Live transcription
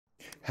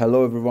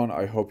Hello everyone,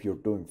 I hope you're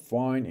doing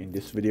fine. In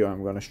this video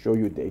I'm going to show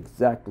you the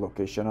exact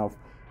location of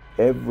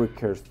every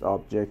cursed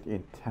object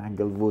in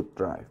Tanglewood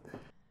Drive.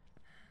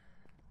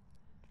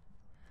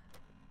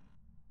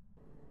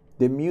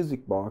 The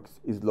music box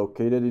is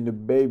located in the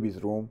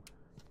baby's room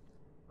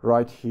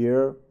right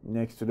here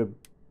next to the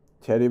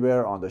teddy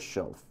bear on the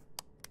shelf.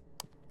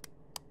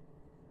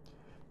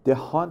 The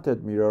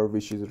haunted mirror,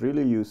 which is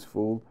really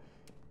useful,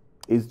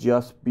 is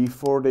just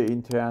before the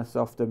entrance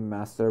of the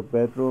master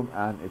bedroom,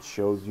 and it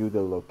shows you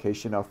the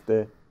location of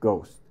the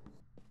ghost.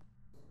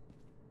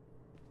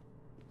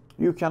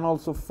 You can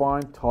also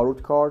find tarot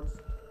cards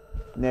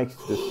next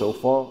to the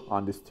sofa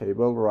on this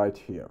table right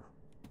here.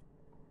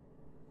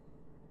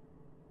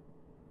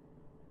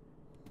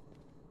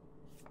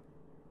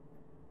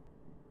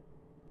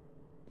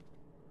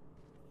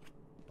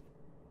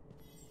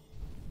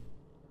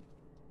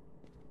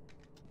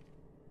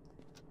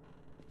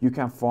 You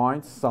can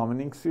find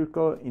summoning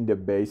circle in the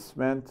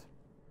basement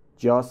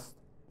just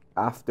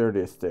after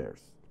the stairs.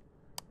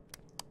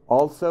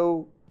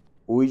 Also,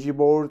 Ouija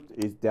board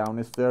is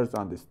downstairs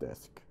on this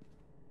desk.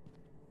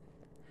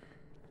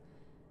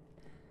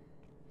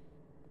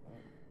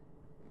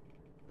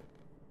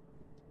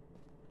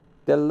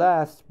 The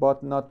last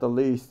but not the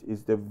least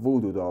is the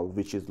voodoo doll,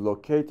 which is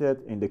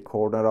located in the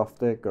corner of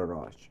the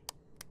garage.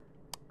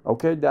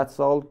 Okay, that's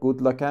all.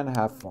 Good luck and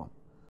have fun.